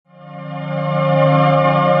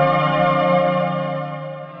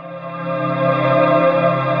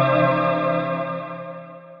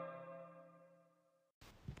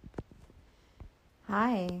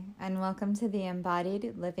welcome to the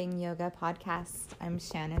Embodied Living Yoga podcast. I'm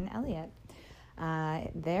Shannon Elliott.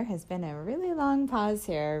 There has been a really long pause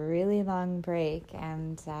here, a really long break,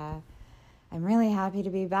 and I'm really happy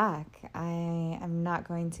to be back. I am not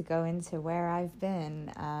going to go into where I've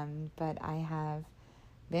been, but I have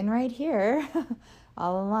been right here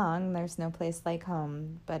all along. There's no place like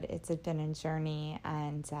home, but it's been a journey,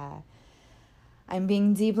 and I'm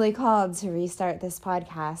being deeply called to restart this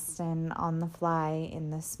podcast and on the fly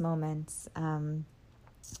in this moment. I've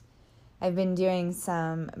been doing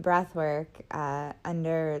some breath work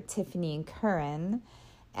under Tiffany Curran,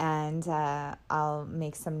 and I'll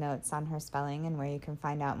make some notes on her spelling and where you can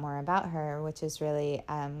find out more about her, which is really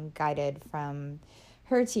guided from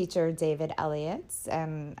her teacher, David Elliott.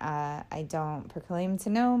 And I don't proclaim to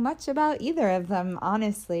know much about either of them,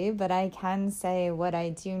 honestly, but I can say what I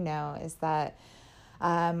do know is that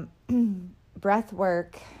breath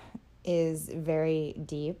work is very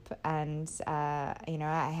deep, and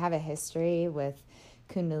I have a history with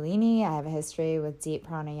Kundalini. I have a history with deep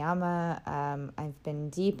pranayama. I've been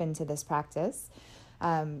deep into this practice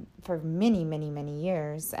for many, many, many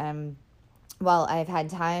years. While I've had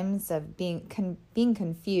times of being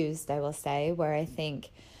confused, I will say, where I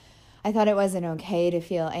thought it wasn't okay to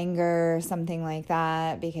feel anger or something like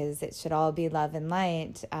that because it should all be love and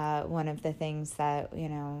light. One of the things that,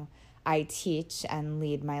 I teach and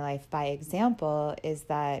lead my life by example is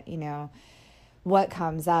that, what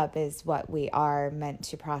comes up is what we are meant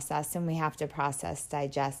to process, and we have to process,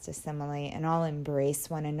 digest, assimilate, and all embrace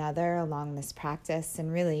one another along this practice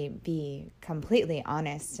and really be completely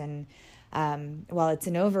honest. And while it's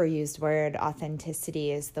an overused word,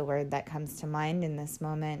 authenticity is the word that comes to mind in this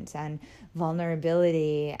moment, and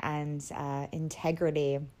vulnerability and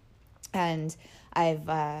integrity. And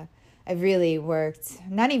I've really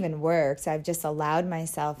I've just allowed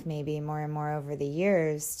myself maybe more and more over the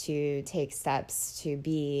years to take steps to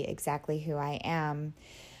be exactly who I am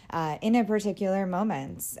in a particular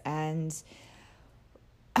moment. And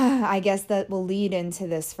I guess that will lead into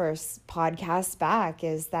this first podcast back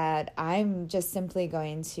is that I'm just simply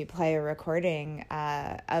going to play a recording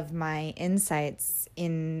of my insights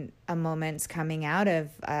in a moment coming out of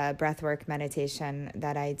breathwork meditation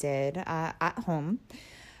that I did at home,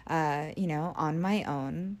 on my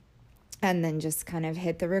own, and then just kind of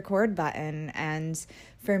hit the record button. And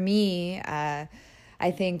for me, I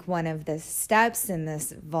think one of the steps in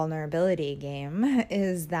this vulnerability game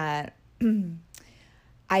is that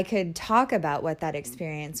I could talk about what that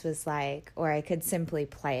experience was like, or I could simply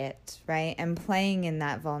play it, right? And playing in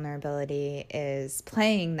that vulnerability is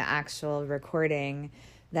playing the actual recording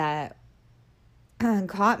that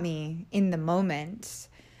caught me in the moment,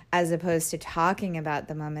 as opposed to talking about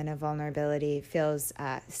the moment of vulnerability feels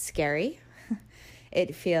scary.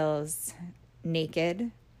 It feels naked.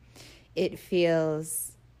 It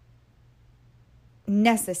feels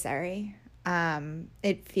necessary.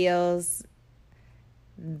 It feels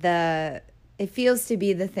to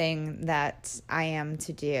be the thing that I am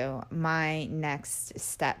to do, my next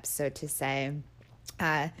step, so to say.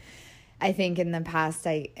 I think in the past,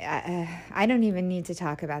 I don't even need to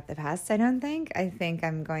talk about the past, I don't think. I think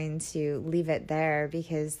I'm going to leave it there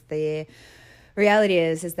because the reality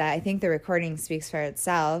is that I think the recording speaks for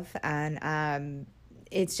itself, and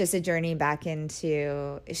it's just a journey back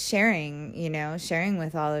into sharing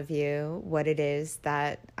with all of you what it is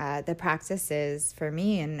that the practice is for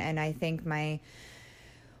me. And I think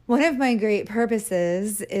one of my great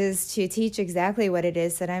purposes is to teach exactly what it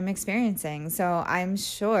is that I'm experiencing. So I'm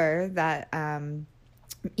sure that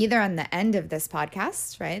either on the end of this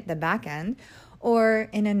podcast, right, the back end, or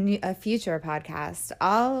in a future podcast,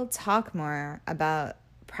 I'll talk more about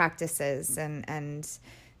practices and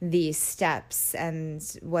these steps and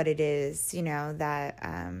what it is, that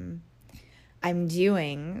I'm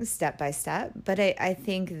doing step by step. But I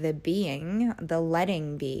think the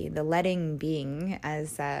letting being,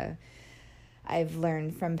 as I've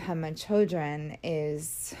learned from Pema Chodron,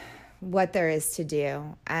 is what there is to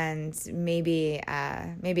do. And maybe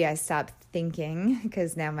I stopped thinking,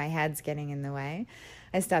 because now my head's getting in the way.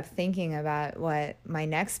 I stopped thinking about what my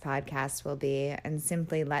next podcast will be and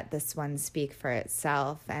simply let this one speak for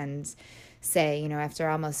itself and say, after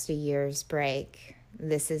almost a year's break,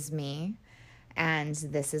 this is me and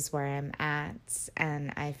this is where I'm at.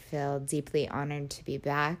 And I feel deeply honored to be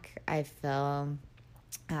back. I feel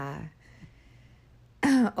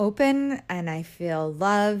open, and I feel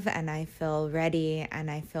love, and I feel ready, and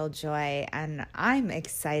I feel joy, and I'm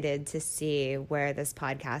excited to see where this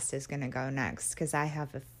podcast is going to go next, because I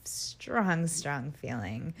have a strong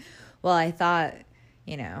feeling. Well, I thought,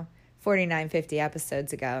 49, 50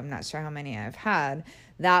 episodes ago. I'm not sure how many I've had.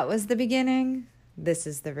 That was the beginning. This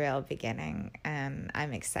is the real beginning, and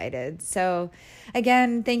I'm excited. So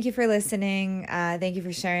again, thank you for listening. Thank you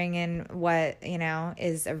for sharing in what,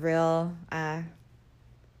 is a real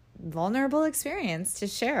vulnerable experience to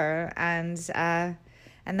share. And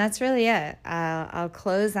that's really it. I'll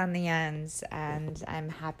close on the end, and I'm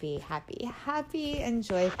happy and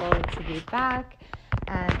joyful to be back,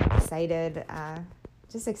 and excited,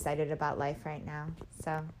 just excited about life right now.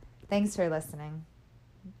 So thanks for listening.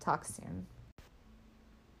 Talk soon.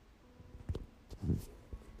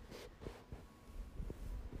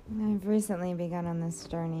 I've recently begun on this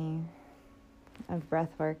journey of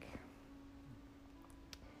breath work.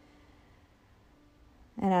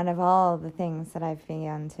 And out of all the things that I've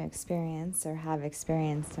begun to experience or have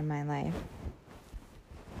experienced in my life,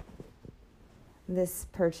 this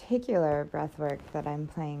particular breath work that I'm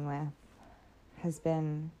playing with has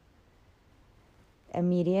been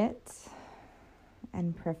immediate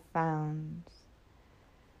and profound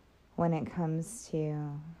when it comes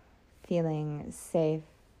to feeling safe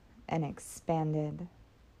and expanded,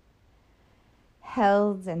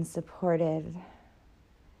 held and supported,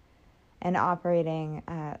 and operating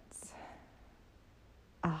at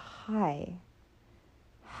a high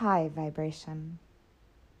vibration.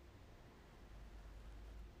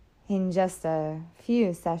 In just a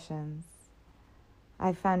few sessions,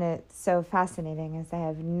 I found it so fascinating, as I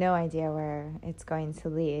have no idea where it's going to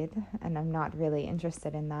lead, and I'm not really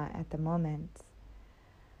interested in that at the moment.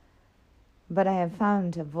 But I have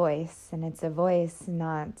found a voice, and it's a voice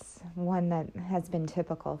not one that has been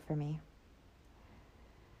typical for me.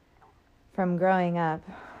 From growing up,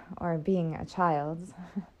 or being a child,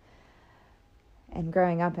 and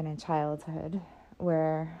growing up in a childhood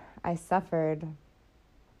where I suffered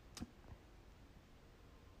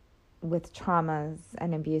with traumas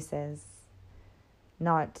and abuses,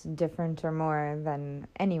 not different or more than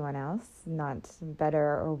anyone else, not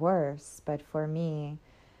better or worse, but for me,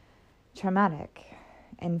 traumatic.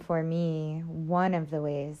 And for me, one of the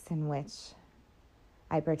ways in which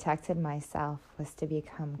I protected myself was to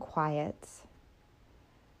become quiet,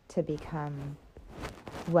 to become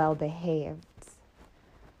well-behaved,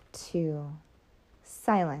 to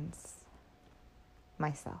silence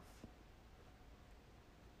myself.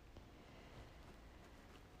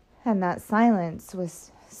 And that silence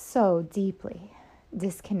was so deeply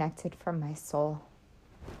disconnected from my soul.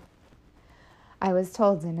 I was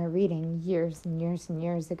told in a reading years and years and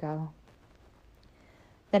years ago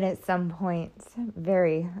that at some point,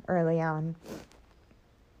 very early on,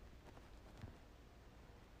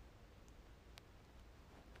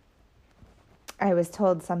 I was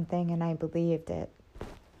told something and I believed it.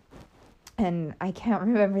 And I can't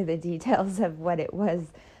remember the details of what it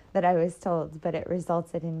was that I was told, but it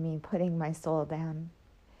resulted in me putting my soul down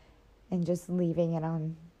and just leaving it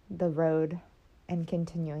on the road and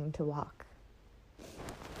continuing to walk.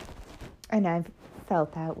 And I've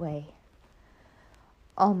felt that way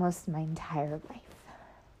almost my entire life.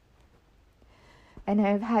 And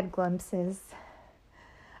I've had glimpses,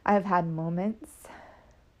 I've had moments,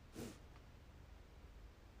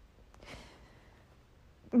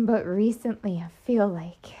 but recently I feel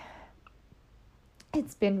like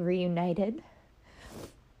it's been reunited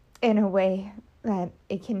in a way that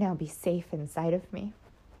it can now be safe inside of me.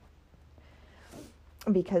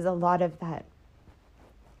 Because a lot of that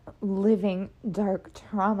living dark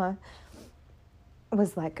trauma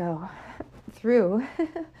was let go through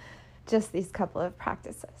just these couple of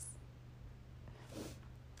practices.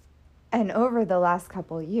 And over the last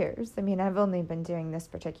couple of years, I've only been doing this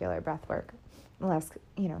particular breath work the last,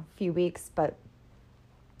 few weeks, but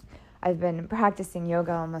I've been practicing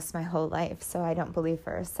yoga almost my whole life, so I don't believe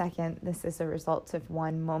for a second this is a result of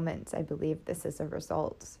one moment. I believe this is a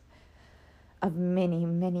result of many,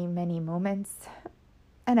 many, many moments.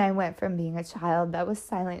 And I went from being a child that was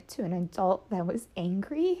silent to an adult that was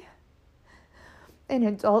angry, an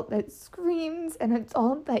adult that screams, an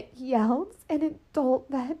adult that yells, an adult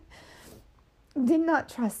that did not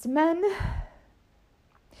trust men,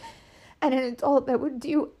 and an adult that would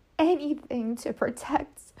do anything to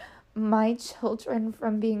protect my children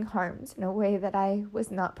from being harmed in a way that I was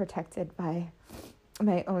not protected by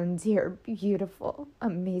my own dear, beautiful,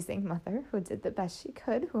 amazing mother who did the best she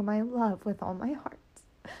could, whom I love with all my heart.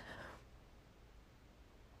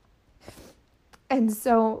 And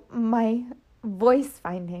so my voice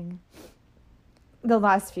finding the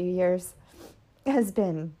last few years has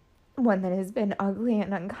been one that has been ugly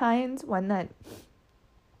and unkind, one that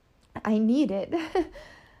I needed,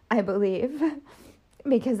 I believe,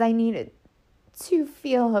 because I needed to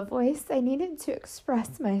feel a voice. I needed to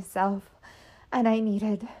express myself. And I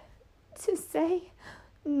needed to say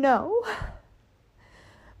no.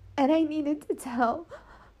 And I needed to tell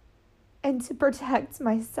and to protect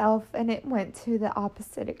myself. And it went to the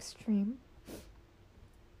opposite extreme.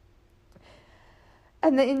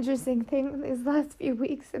 And the interesting thing these last few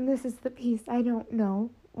weeks, and this is the piece, I don't know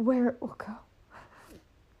where it will go.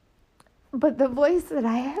 But the voice that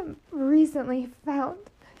I have recently found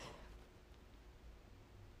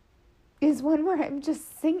is one where I'm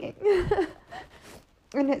just singing.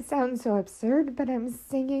 And it sounds so absurd, but I'm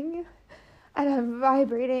singing and I'm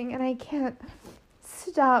vibrating and I can't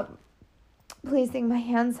stop placing my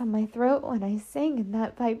hands on my throat when I sing, and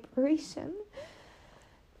that vibration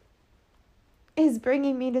is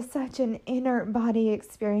bringing me to such an inner body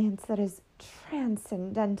experience that is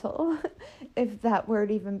transcendental, if that word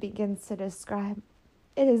even begins to describe.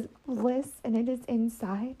 It is bliss and it is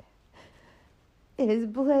inside. It is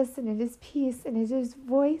bliss and it is peace and it is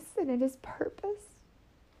voice and it is purpose.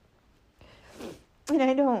 And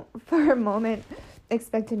I don't for a moment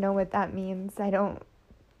expect to know what that means. I don't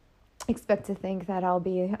expect to think that I'll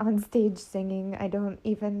be on stage singing. I don't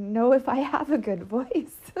even know if I have a good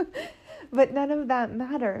voice. But none of that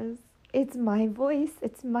matters. It's my voice.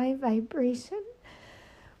 It's my vibration.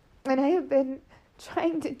 And I have been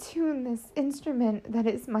trying to tune this instrument that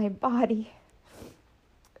is my body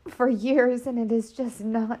for years, and it has just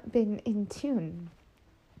not been in tune.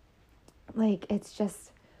 Like, it's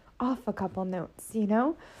just off a couple notes, you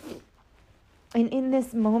know? And in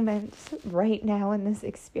this moment, right now, in this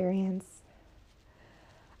experience,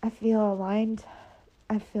 I feel aligned.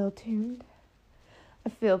 I feel tuned. I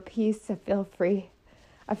feel peace. I feel free.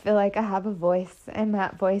 I feel like I have a voice, and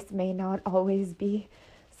that voice may not always be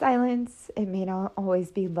silence. It may not always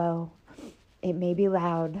be low. It may be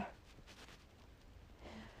loud.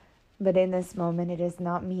 But in this moment, it is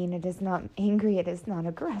not mean. It is not angry. It is not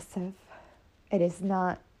aggressive. It is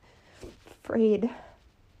not afraid.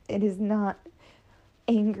 It is not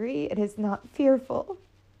angry. It is not fearful.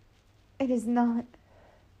 It is not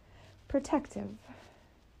protective.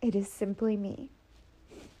 It is simply me.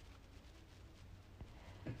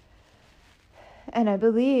 And I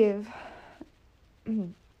believe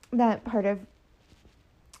that part of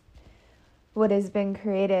what has been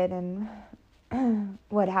created and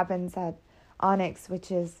what happens at Onyx,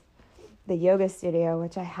 which is the yoga studio,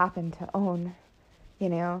 which I happen to own, you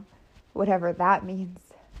know, whatever that means.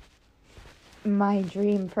 My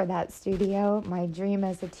dream for that studio, my dream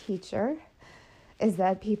as a teacher, is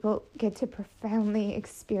that people get to profoundly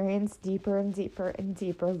experience deeper and deeper and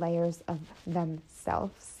deeper layers of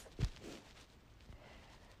themselves.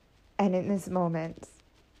 And in this moment,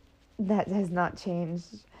 that has not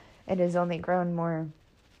changed. It has only grown more.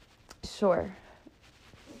 Sure,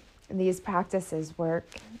 these practices work.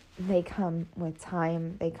 They come with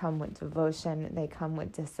time. They come with devotion. They come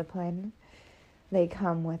with discipline. They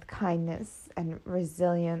come with kindness and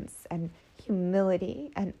resilience and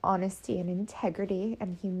humility and honesty and integrity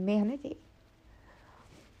and humanity.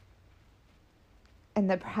 And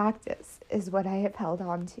the practice is what I have held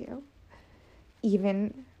on to,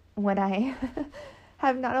 even when I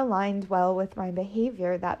have not aligned well with my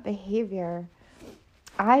behavior. That behavior,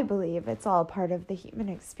 I believe it's all part of the human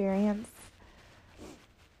experience.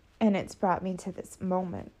 And it's brought me to this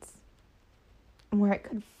moment where it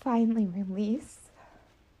could finally release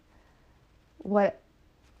what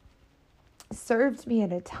served me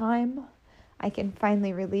at a time. I can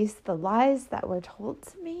finally release the lies that were told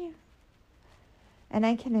to me. And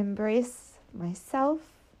I can embrace myself.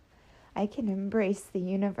 I can embrace the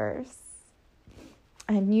universe.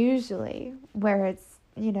 And usually where it's,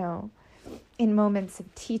 you know, in moments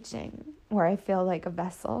of teaching where I feel like a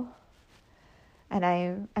vessel. And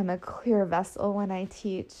I am a clear vessel when I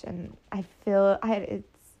teach. And I feel it's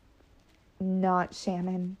not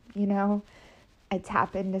Shannon, you know. I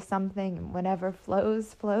tap into something and whatever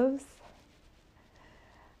flows, flows.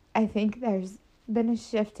 I think there's been a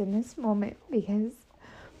shift in this moment because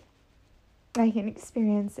I can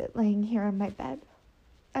experience it laying here on my bed.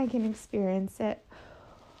 I can experience it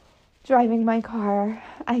driving my car.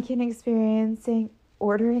 I can experience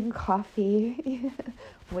ordering coffee,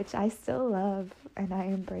 which I still love and I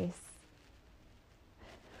embrace.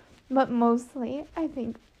 But mostly, I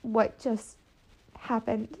think what just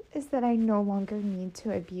happened is that I no longer need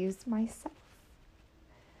to abuse myself.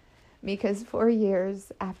 Because for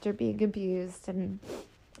years after being abused in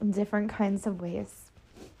different kinds of ways,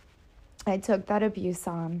 I took that abuse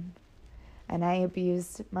on and I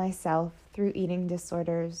abused myself through eating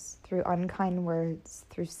disorders, through unkind words,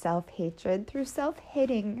 through self-hatred, through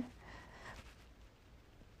self-hating.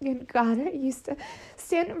 And God, I used to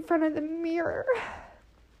stand in front of the mirror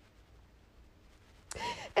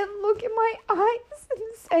and look in my eyes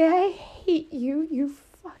and say, I hate you, you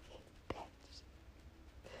fucking bitch.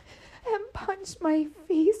 And punch my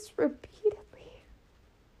face repeatedly.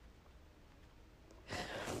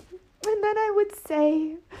 And then I would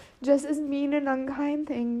say just as mean and unkind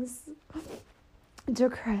things to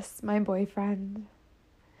Chris, my boyfriend.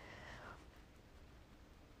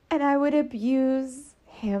 And I would abuse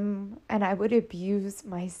him, and I would abuse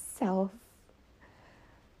myself.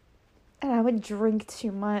 And I would drink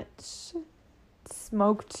too much,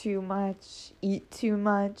 smoke too much, eat too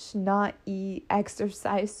much, not eat,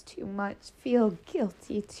 exercise too much, feel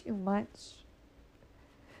guilty too much.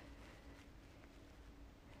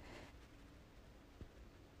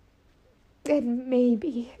 And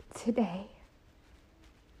maybe today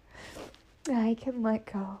I can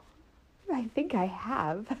let go. I think I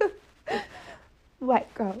have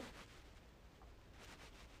let go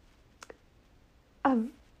of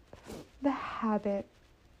the habit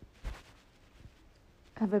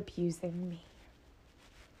of abusing me.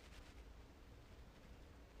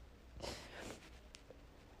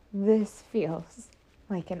 This feels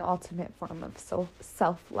like an ultimate form of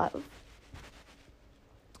self-love.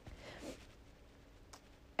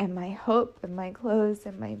 And my hope and my close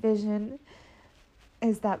and my vision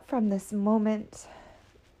is that from this moment,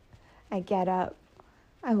 I get up,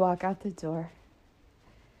 I walk out the door,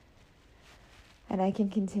 and I can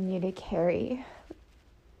continue to carry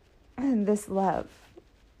this love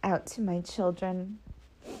out to my children,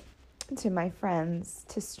 to my friends,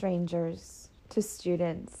 to strangers, to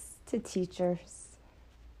students, to teachers,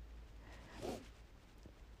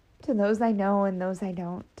 to those I know and those I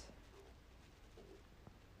don't.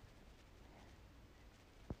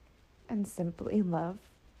 And simply love.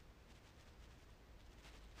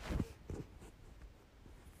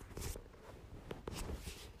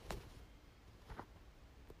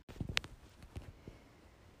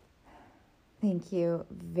 Thank you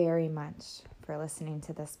very much for listening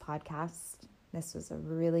to this podcast. This was a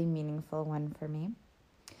really meaningful one for me.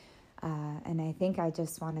 And I think I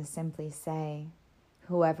just want to simply say,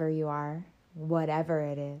 whoever you are, whatever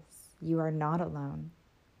it is, you are not alone.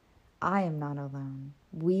 I am not alone.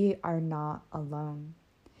 We are not alone.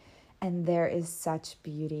 And there is such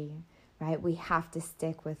beauty, right? We have to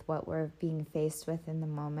stick with what we're being faced with in the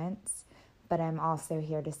moments. But I'm also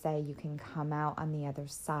here to say you can come out on the other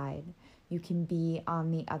side. You can be on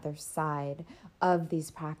the other side of these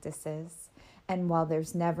practices. And while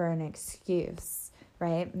there's never an excuse,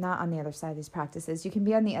 right? Not on the other side of these practices. You can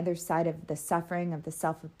be on the other side of the suffering, of the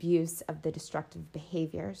self-abuse, of the destructive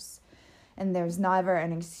behaviors. And there's never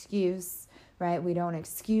an excuse, right? We don't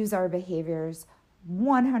excuse our behaviors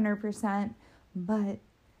 100%, but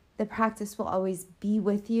the practice will always be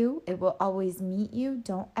with you. It will always meet you.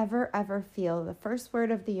 Don't ever feel. The first word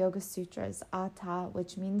of the Yoga Sutra is Ata,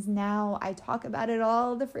 which means now. I talk about it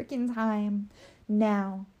all the freaking time.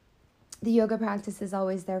 Now. The yoga practice is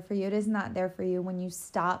always there for you. It is not there for you when you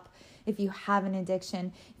stop. If you have an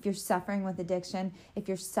addiction, if you're suffering with addiction, if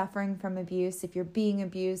you're suffering from abuse, if you're being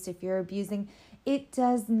abused, if you're abusing, it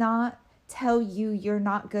does not tell you you're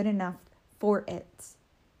not good enough for it.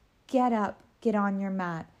 Get up, get on your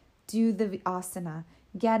mat, do the asana,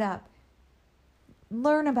 get up,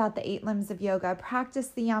 learn about the 8 limbs of yoga, practice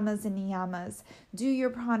the yamas and niyamas, do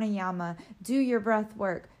your pranayama, do your breath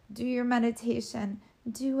work, do your meditation.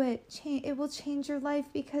 Do it. It will change your life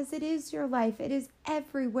because it is your life. It is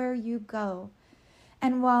everywhere you go.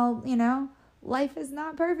 And while, life is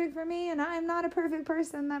not perfect for me and I'm not a perfect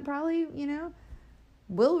person that probably,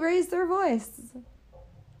 will raise their voice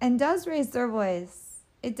and does raise their voice.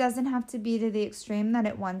 It doesn't have to be to the extreme that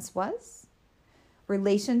it once was.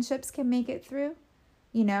 Relationships can make it through.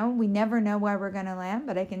 We never know where we're going to land,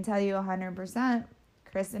 but I can tell you 100%.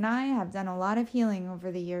 Chris and I have done a lot of healing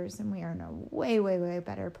over the years, and we are in a way, way, way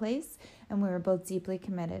better place, and we were both deeply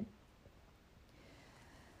committed.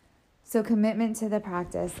 So commitment to the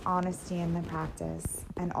practice, honesty in the practice,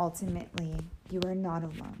 and ultimately, you are not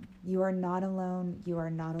alone. You are not alone. You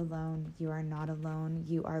are not alone. You are not alone.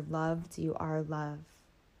 You are loved. You are love.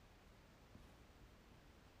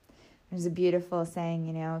 There's a beautiful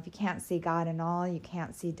saying, if you can't see God in all, you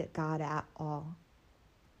can't see God at all.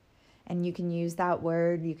 And you can use that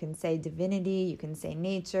word, you can say divinity, you can say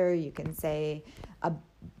nature, you can say a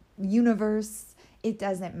universe. It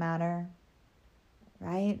doesn't matter,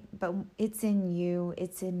 right? But it's in you,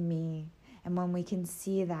 it's in me. And when we can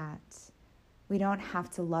see that, we don't have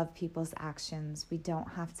to love people's actions. We don't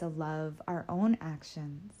have to love our own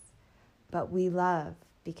actions. But we love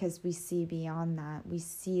because we see beyond that. We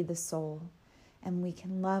see the soul. and we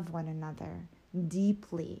can love one another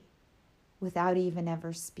deeply without even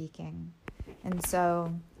ever speaking. And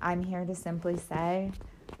so I'm here to simply say,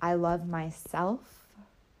 I love myself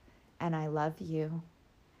and I love you.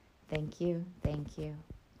 Thank you, thank you,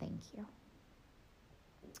 thank you.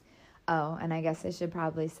 Oh, and I guess I should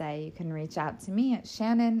probably say you can reach out to me at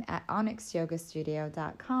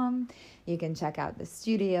Shannon@onyxyogastudio.com. You can check out the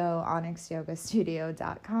studio,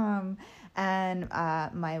 onyxyogastudio.com, and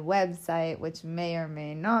my website, which may or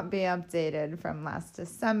may not be updated from last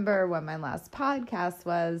December when my last podcast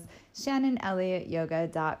was,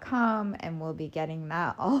 ShannonElliottYoga.com, and we'll be getting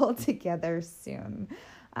that all together soon.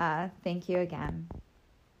 Thank you again.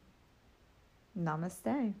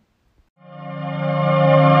 Namaste.